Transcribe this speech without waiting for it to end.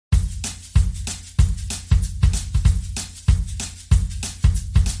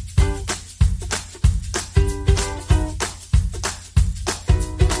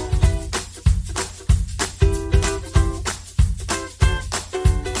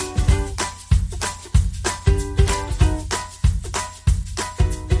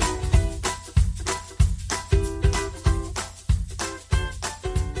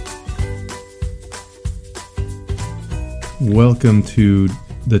Welcome to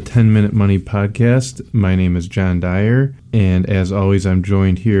the 10-Minute Money Podcast. My name is John Dyer, and as always, I'm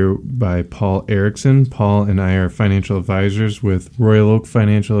joined here by Paul Erickson. Paul and I are financial advisors with Royal Oak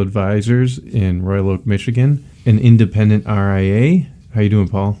Financial Advisors in Royal Oak, Michigan, an independent RIA. How you doing,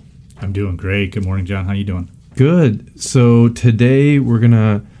 Paul? I'm doing great. Good morning, John. How you doing? Good. So today we're going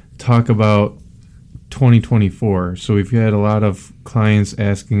to talk about 2024. So we've had a lot of clients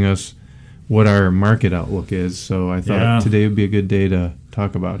asking us what our market outlook is. So I thought today would be a good day to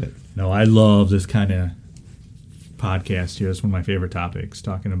talk about it. No, I love this kind of podcast here. It's one of my favorite topics,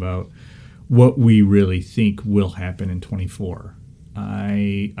 talking about what we really think will happen in 24.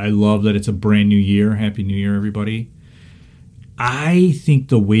 I love that it's a brand new year. Happy New Year, everybody. I think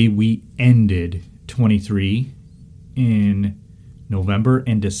the way we ended 23 in November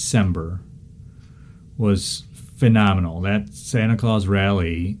and December was phenomenal. That Santa Claus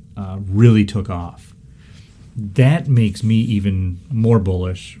rally really took off. That makes me even more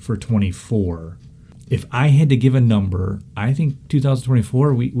bullish for 24. If I had to give a number, I think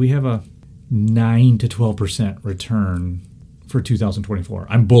 2024, we have a 9 to 12% return for 2024.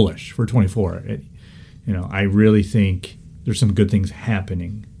 I'm bullish for 24. I really think there's some good things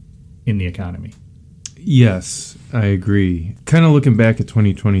happening in the economy. Yes, I agree. Kind of looking back at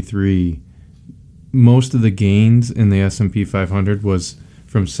 2023, most of the gains in the S&P 500 was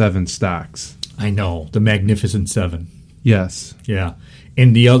from 7 stocks. I know, the Magnificent Seven. Yes. Yeah.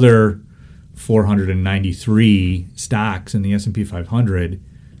 And the other 493 stocks in the S&P 500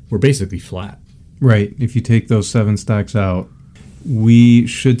 were basically flat. Right. If you take those 7 stocks out, we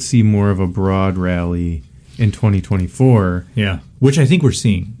should see more of a broad rally in 2024. Yeah, which I think we're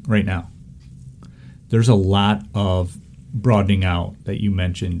seeing right now. There's a lot of broadening out that you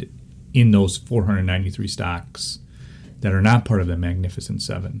mentioned in those 493 stocks that are not part of the Magnificent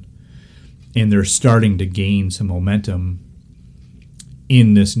Seven. And they're starting to gain some momentum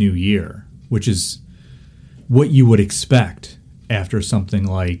in this new year, which is what you would expect after something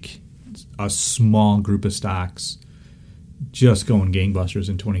like a small group of stocks just going gangbusters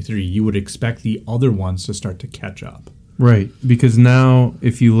in 23. You would expect the other ones to start to catch up. Right, because now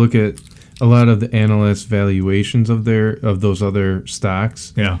if you look at a lot of the analysts' valuations of those other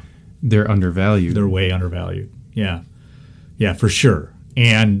stocks, they're undervalued. They're way undervalued. Yeah. Yeah, for sure.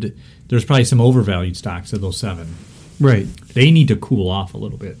 And there's probably some overvalued stocks of those 7. Right. They need to cool off a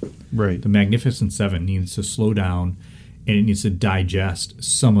little bit. Right. The Magnificent Seven needs to slow down, and it needs to digest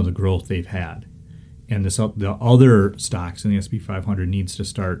some of the growth they've had. And the other stocks in the S&P 500 needs to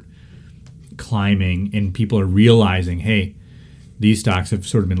start climbing, and people are realizing, hey, these stocks have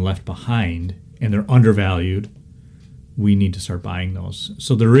sort of been left behind, and they're undervalued. We need to start buying those.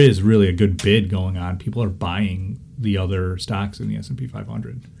 So there is really a good bid going on. People are buying the other stocks in the S&P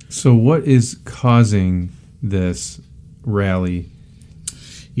 500. So what is causing this rally?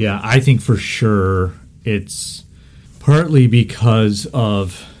 Yeah, I think for sure it's partly because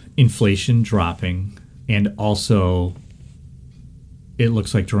of inflation dropping, and also it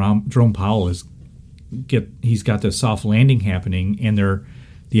looks like Jerome Powell he's got this soft landing happening, and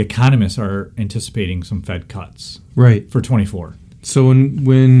the economists are anticipating some Fed cuts for 24. So in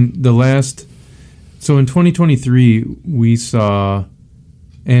 2023 we saw,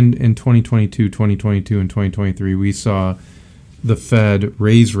 and in 2022 and 2023 we saw the Fed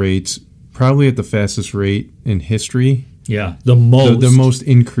raise rates probably at the fastest rate in history. Yeah, the most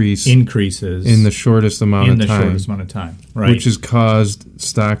increases in the shortest amount of time, right? Which has caused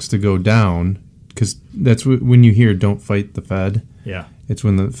stocks to go down, because that's when you hear "don't fight the Fed." Yeah, it's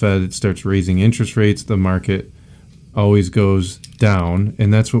when the Fed starts raising interest rates, the market always goes down,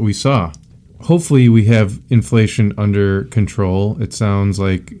 and that's what we saw. Hopefully, we have inflation under control. It sounds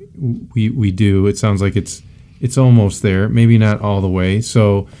like we do. It sounds like it's almost there, maybe not all the way.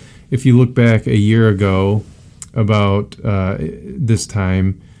 So, if you look back a year ago, about this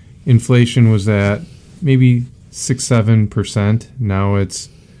time, inflation was at maybe 6-7%. Now it's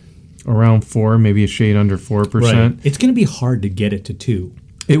around 4, maybe a shade under 4%. Right. It's going to be hard to get it to 2.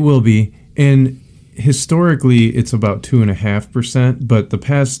 It will be, and historically it's about 2.5%. But the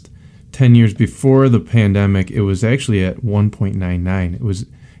past 10 years before the pandemic, it was actually at 1.99. It was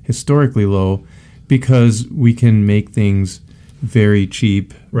historically low because we can make things very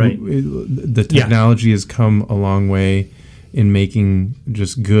cheap. Right. The technology has come a long way in making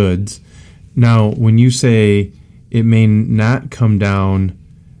just goods. Now, when you say it may not come down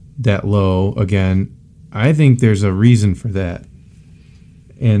that low again, I think there's a reason for that.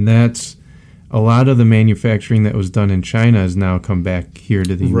 And that's a lot of the manufacturing that was done in China has now come back here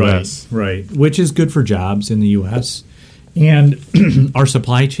to the U.S. Right, which is good for jobs in the U.S. And our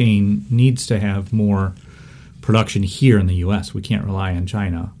supply chain needs to have more production here in the U.S. We can't rely on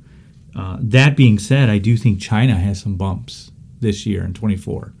China. That being said, I do think China has some bumps this year in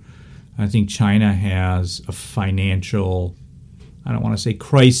 24. I think China has a financial, I don't want to say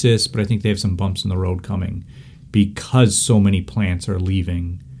crisis, but I think they have some bumps in the road coming because so many plants are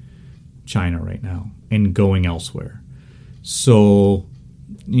leaving China right now and going elsewhere. So,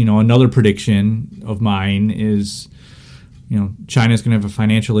 another prediction of mine is, China's going to have a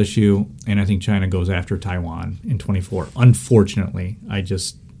financial issue, and I think China goes after Taiwan in 24. Unfortunately, I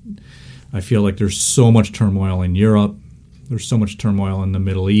feel like there's so much turmoil in Europe. There's so much turmoil in the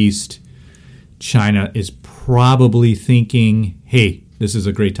Middle East. China is probably thinking, hey, this is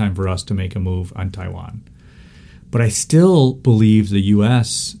a great time for us to make a move on Taiwan. But I still believe the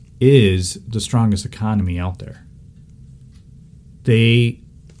U.S. is the strongest economy out there. They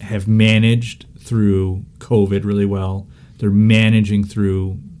have managed through COVID really well. They're managing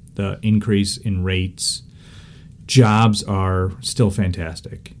through the increase in rates. Jobs are still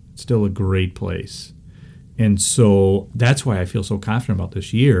fantastic. Still a great place. And so that's why I feel so confident about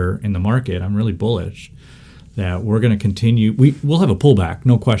this year in the market. I'm really bullish that we're going to continue. We'll have a pullback,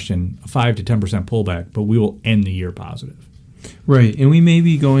 no question, a 5 to 10% pullback, but we will end the year positive. Right, and we may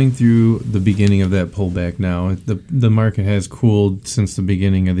be going through the beginning of that pullback now. The market has cooled since the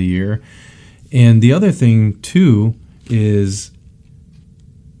beginning of the year. And the other thing, too, is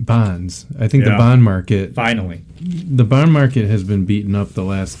bonds. I think the bond market... Finally. The bond market has been beaten up the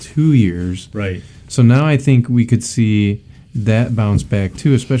last 2 years. Right. So now I think we could see that bounce back,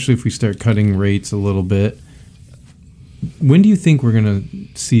 too, especially if we start cutting rates a little bit. When do you think we're going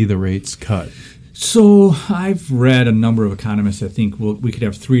to see the rates cut? So I've read a number of economists that think we could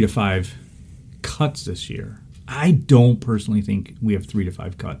have 3 to 5 cuts this year. I don't personally think we have 3 to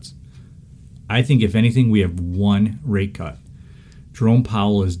 5 cuts. I think, if anything, we have one rate cut. Jerome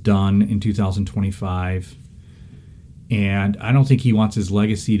Powell is done in 2025, and I don't think he wants his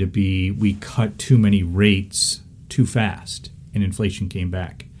legacy to be we cut too many rates too fast and inflation came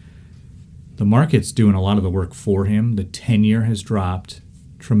back. The market's doing a lot of the work for him. The 10-year has dropped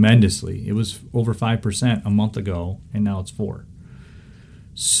tremendously. It was over 5% a month ago, and now it's 4%.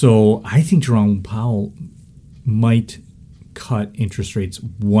 So I think Jerome Powell might cut interest rates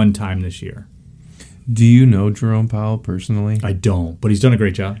one time this year. Do you know Jerome Powell personally? I don't, but he's done a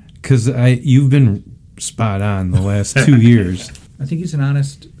great job. Because you've been spot on the last 2 years. I think he's an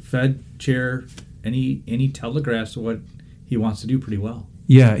honest Fed chair, and he telegraphs what he wants to do pretty well.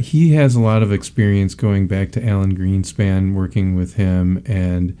 Yeah, he has a lot of experience going back to Alan Greenspan, working with him,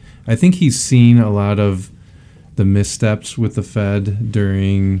 and I think he's seen a lot of the missteps with the Fed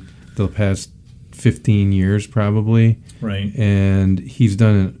during the past 15 years probably. Right. And he's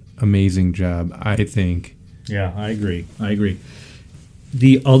done an amazing job, I think. Yeah, I agree.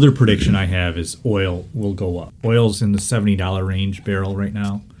 The other prediction I have is oil will go up. Oil's in the $70 range barrel right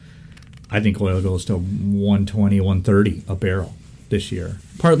now. I think oil goes to $120, $130 a barrel this year,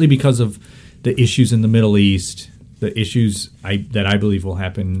 partly because of the issues in the Middle East, the issues that I believe will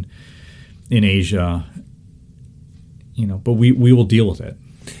happen in Asia. But we will deal with it.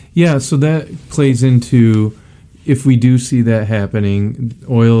 Yeah, so that plays into, if we do see that happening,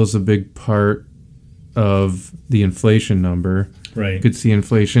 oil is a big part of the inflation number. Right. You could see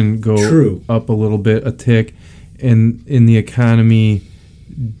inflation go up a little bit, a tick, and in the economy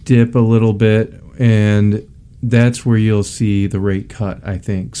dip a little bit, and that's where you'll see the rate cut, I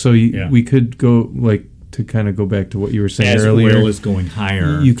think. So we could go, to kind of go back to what you were saying earlier. As oil is going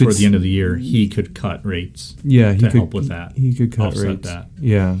higher toward the end of the year, he could cut rates help with that. He could cut offset rates. That.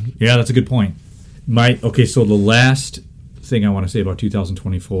 Yeah. Yeah, that's a good point. So the last thing I want to say about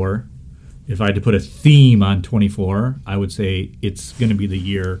 2024, if I had to put a theme on 24, I would say it's going to be the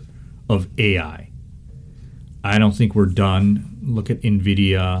year of AI. I don't think we're done. Look at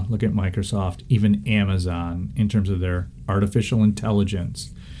NVIDIA, look at Microsoft, even Amazon in terms of their artificial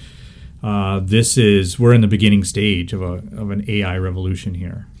intelligence. We're in the beginning stage of an AI revolution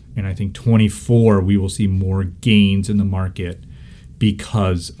here. And I think 24, we will see more gains in the market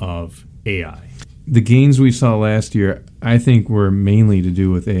because of AI. The gains we saw last year, I think, were mainly to do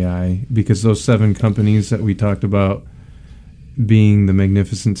with AI, because those 7 companies that we talked about being the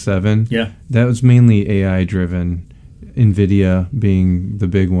Magnificent Seven, that was mainly AI-driven, NVIDIA being the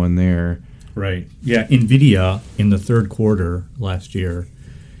big one there. Right. Yeah, NVIDIA in the third quarter last year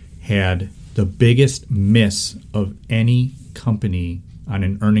had the biggest miss of any company on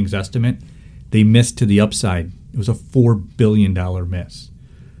an earnings estimate. They missed to the upside. It was a $4 billion miss.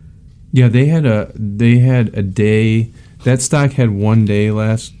 Yeah, they had a day. That stock had one day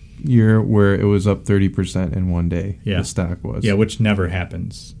last year where it was up 30% in one day. Yeah. The stock was. Yeah, which never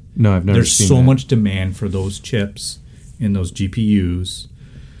happens No, I've never There's seen so that. much demand for those chips and those GPUs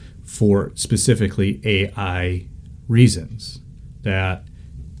for specifically AI reasons that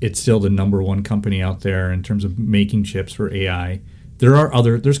it's still the number one company out there in terms of making chips for AI.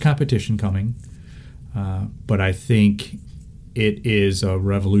 There's competition coming, but I think it is a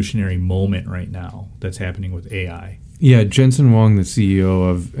revolutionary moment right now that's happening with AI. Yeah, Jensen Huang, the CEO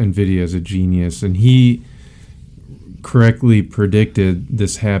of NVIDIA, is a genius, and he correctly predicted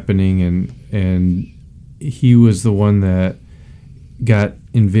this happening, and he was the one that got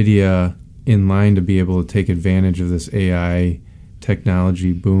NVIDIA in line to be able to take advantage of this AI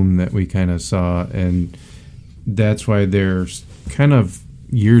technology boom that we kind of saw, and that's why they're kind of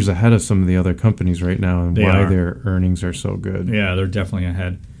years ahead of some of the other companies right now, and why their earnings are so good. Yeah, they're definitely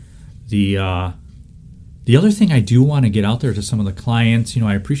ahead. The other thing I do want to get out there to some of the clients,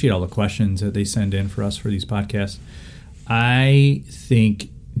 I appreciate all the questions that they send in for us for these podcasts. I think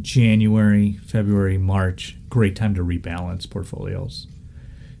January, February, March, great time to rebalance portfolios.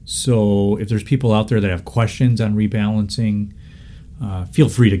 So if there's people out there that have questions on rebalancing, feel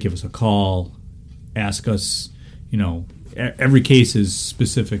free to give us a call, ask us. Every case is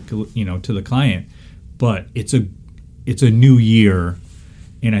specific, to the client, but it's a new year,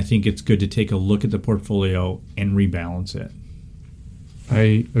 and I think it's good to take a look at the portfolio and rebalance it.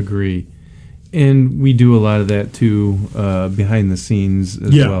 I agree. And we do a lot of that too, behind the scenes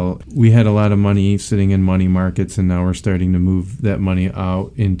as well. We had a lot of money sitting in money markets, and now we're starting to move that money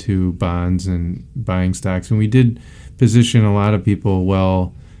out into bonds and buying stocks. And we did position a lot of people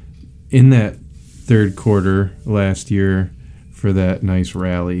well in that third quarter last year for that nice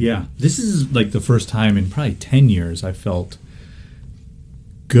rally. Yeah, this is like the first time in probably 10 years I felt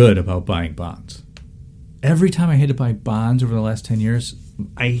good about buying bonds. Every time I had to buy bonds over the last 10 years,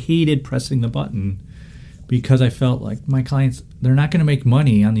 I hated pressing the button because I felt like my clients, they're not going to make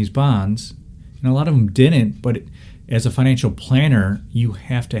money on these bonds. And a lot of them didn't, but as a financial planner, you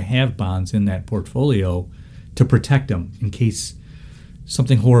have to have bonds in that portfolio to protect them in case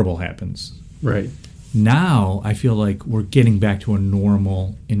something horrible happens. Right. Now, I feel like we're getting back to a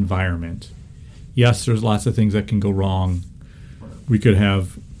normal environment. Yes, there's lots of things that can go wrong. We could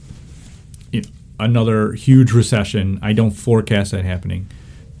have another huge recession. I don't forecast that happening.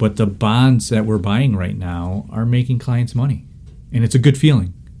 But the bonds that we're buying right now are making clients money. And it's a good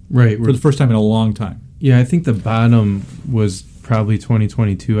feeling. Right. For the first time in a long time. Yeah, I think the bottom was probably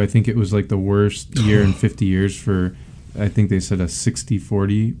 2022. I think it was like the worst year in 50 years for, I think they said a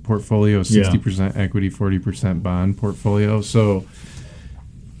 60-40 portfolio, 60% equity, 40% bond portfolio. So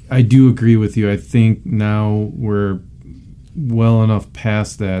I do agree with you. I think now we're well enough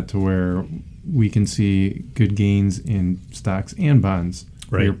past that to where we can see good gains in stocks and bonds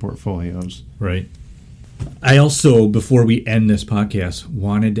for your portfolios. Right. I also, before we end this podcast,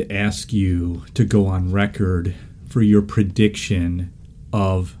 wanted to ask you to go on record for your prediction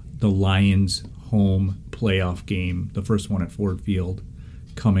of the Lions home playoff game, the first one at Ford Field,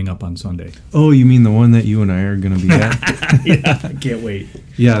 coming up on Sunday. Oh, you mean the one that you and I are going to be at? Yeah, I can't wait.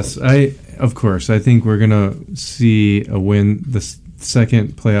 Yes, of course. I think we're going to see a win, the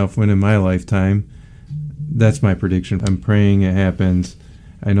second playoff win in my lifetime. That's my prediction. I'm praying it happens.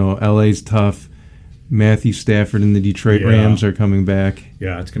 I know LA's tough. Matthew Stafford and the Detroit Rams are coming back.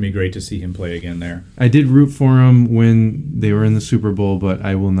 Yeah, it's going to be great to see him play again there. I did root for him when they were in the Super Bowl, but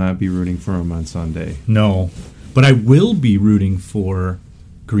I will not be rooting for him on Sunday. No, but I will be rooting for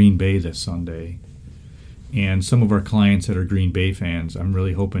Green Bay this Sunday. And some of our clients that are Green Bay fans, I'm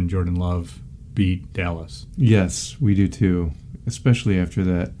really hoping Jordan Love beat Dallas. Yes, we do too, especially after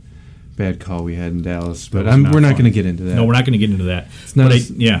that bad call we had in Dallas. But we're not going to get into that. No, we're not going to get into that. But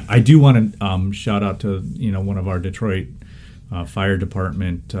I do want to shout out to one of our Detroit fire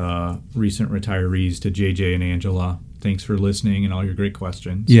department recent retirees, to JJ and Angela. Thanks for listening and all your great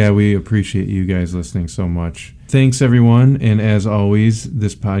questions. Yeah, we appreciate you guys listening so much. Thanks, everyone. And as always,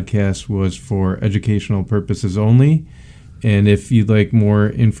 this podcast was for educational purposes only. And if you'd like more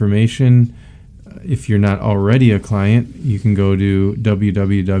information, if you're not already a client, you can go to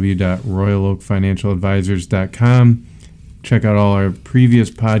www.royaloakfinancialadvisors.com. Check out all our previous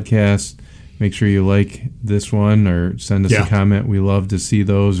podcasts. Make sure you like this one or send us a comment. We love to see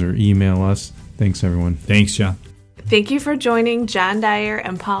those, or email us. Thanks, everyone. Thanks, John. Thank you for joining John Dyer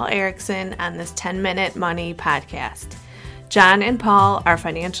and Paul Erickson on this 10-Minute Money podcast. John and Paul are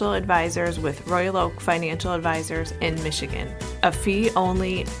financial advisors with Royal Oak Financial Advisors in Michigan, a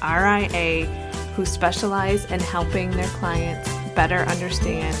fee-only RIA who specialize in helping their clients better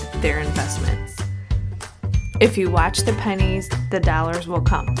understand their investments. If you watch the pennies, the dollars will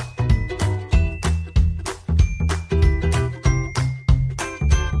come.